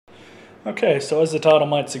Okay, so as the title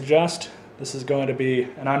might suggest, this is going to be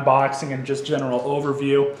an unboxing and just general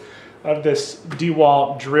overview of this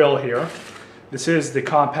Dewalt drill here. This is the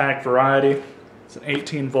compact variety. It's an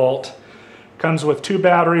 18 volt. Comes with 2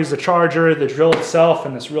 batteries, a charger, the drill itself,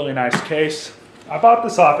 and this really nice case. I bought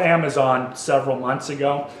this off Amazon several months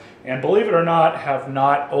ago, and believe it or not, have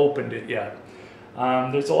not opened it yet.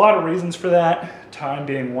 There's a lot of reasons for that, time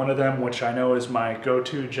being one of them, which I know is my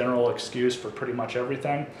go-to general excuse for pretty much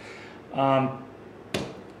everything.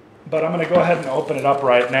 But I'm going to go ahead and open it up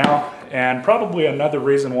right now, and probably another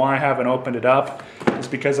reason why I haven't opened it up is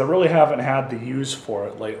because I really haven't had the use for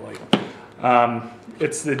it lately.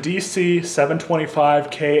 It's the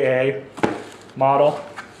DC725 KA model,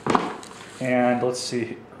 and let's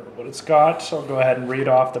see what it's got. So I'll go ahead and read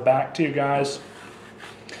off the back to you guys.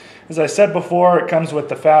 As I said before, it comes with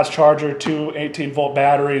the fast charger, 2 18 volt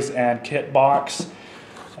batteries, and kit box,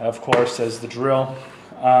 of course, as the drill.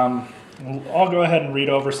 I'll go ahead and read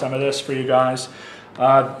over some of this for you guys.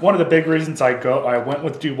 One of the big reasons I went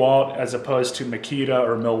with Dewalt as opposed to Makita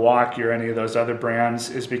or Milwaukee or any of those other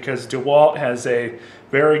brands is because Dewalt has a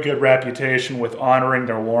very good reputation with honoring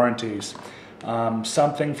their warranties.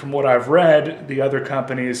 Something from what I've read, the other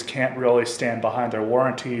companies can't really stand behind their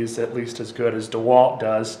warranties, at least as good as Dewalt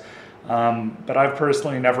does. But I've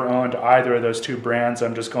personally never owned either of those 2 brands.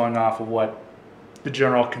 I'm just going off of what the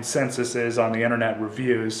general consensus is on the internet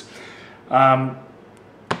reviews.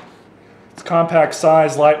 It's compact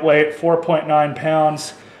size, lightweight, 4.9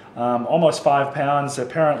 pounds, almost 5 pounds,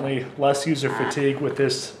 apparently less user fatigue with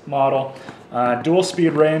this model. Dual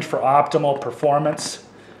speed range for optimal performance,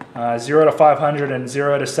 0 to 500 and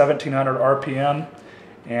 0 to 1700 RPM,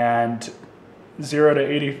 and 0 to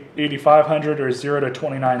 8500 or 0 to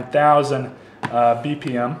 29,000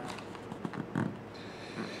 BPM.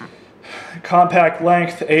 Compact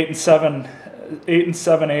length, 8 and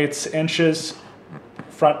 7/8 inches,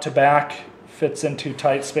 front to back, fits into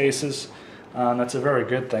tight spaces. That's a very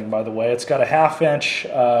good thing, by the way. It's got a 1/2 inch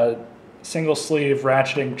single sleeve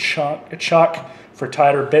ratcheting chuck for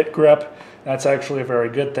tighter bit grip. That's actually a very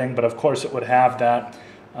good thing, but of course it would have that.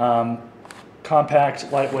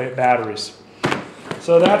 Compact, lightweight batteries.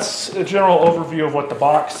 So that's a general overview of what the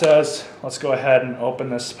box says. Let's go ahead and open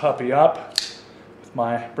this puppy up with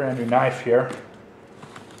my brand new knife here.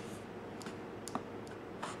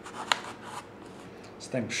 This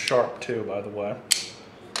thing's sharp too, by the way.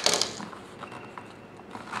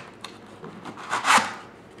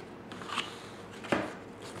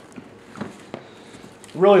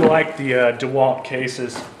 Really like the Dewalt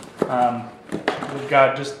cases. We've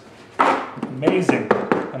got just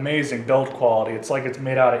amazing build quality. It's like it's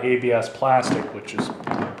made out of ABS plastic, which is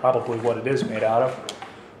probably what it is made out of.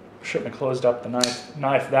 Shouldn't have closed up the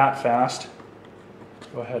knife that fast.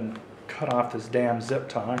 Go ahead and cut off this damn zip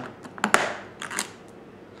tie.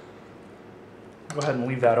 Go ahead and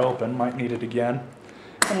leave that open, might need it again.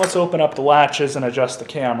 And let's open up the latches and adjust the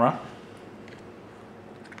camera.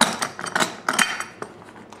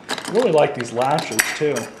 I really like these latches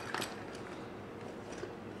too.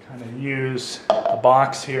 Kind of use the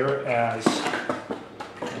box here as,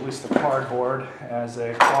 at least the cardboard, as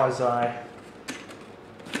a quasi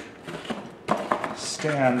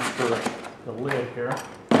stand for the lid here.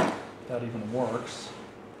 That even works.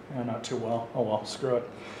 Yeah, not too well. Oh well, screw it.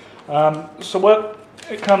 So what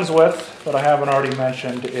it comes with, that I haven't already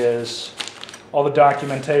mentioned, is all the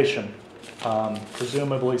documentation.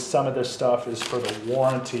 Presumably some of this stuff is for the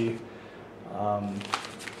warranty.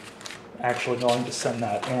 Actually going to send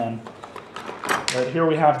that in. But here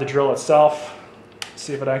we have the drill itself. Let's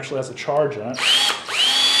see if it actually has a charge in it.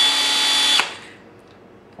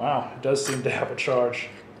 Wow, it does seem to have a charge.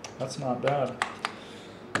 That's not bad.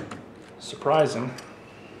 Surprising.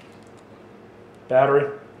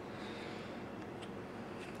 Battery.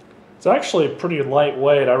 It's actually pretty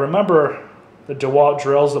lightweight. I remember the Dewalt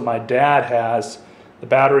drills that my dad has, the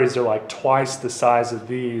batteries are like twice the size of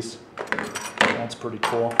these. That's pretty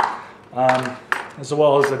cool. As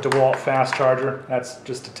well as the Dewalt fast charger. That's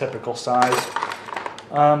just a typical size.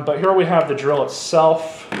 But here we have the drill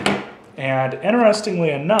itself. And interestingly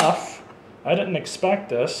enough, I didn't expect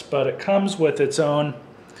this, but it comes with its own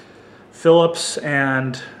Phillips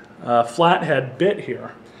and flathead bit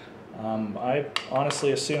here. I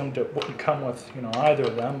honestly assumed it wouldn't come with, either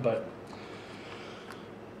of them, but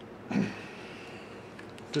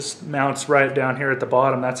just mounts right down here at the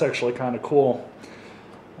bottom. That's actually kind of cool.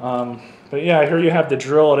 But yeah, here you have the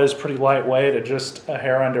drill. It is pretty lightweight, at just a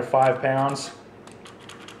hair under 5 pounds.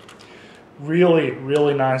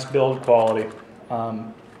 Really nice build quality.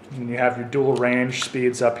 And you have your dual range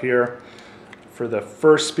speeds up here for the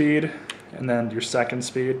first speed and then your second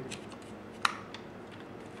speed.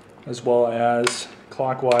 as well as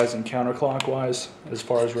clockwise and counterclockwise as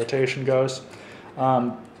far as rotation goes.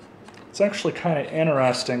 It's actually kind of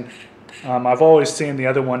interesting. I've always seen the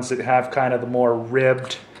other ones that have kind of the more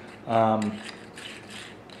ribbed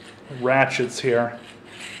ratchets here.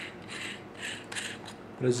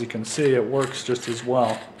 But as you can see, it works just as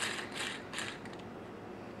well.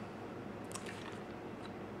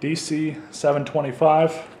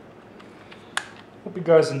 DC725. Hope you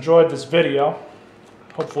guys enjoyed this video.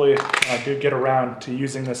 Hopefully I do get around to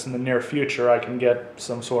using this in the near future. I can get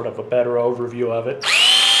some sort of a better overview of it.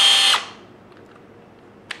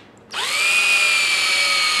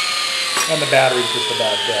 And the battery's just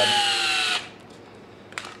about dead.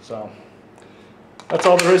 So that's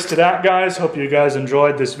all there is to that, guys. Hope you guys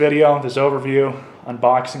enjoyed this video, this overview,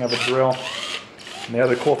 unboxing of a drill. And the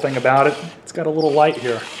other cool thing about it, it's got a little light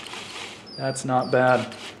here. That's not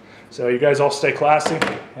bad. So you guys all stay classy,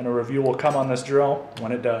 and a review will come on this drill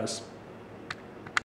when it does.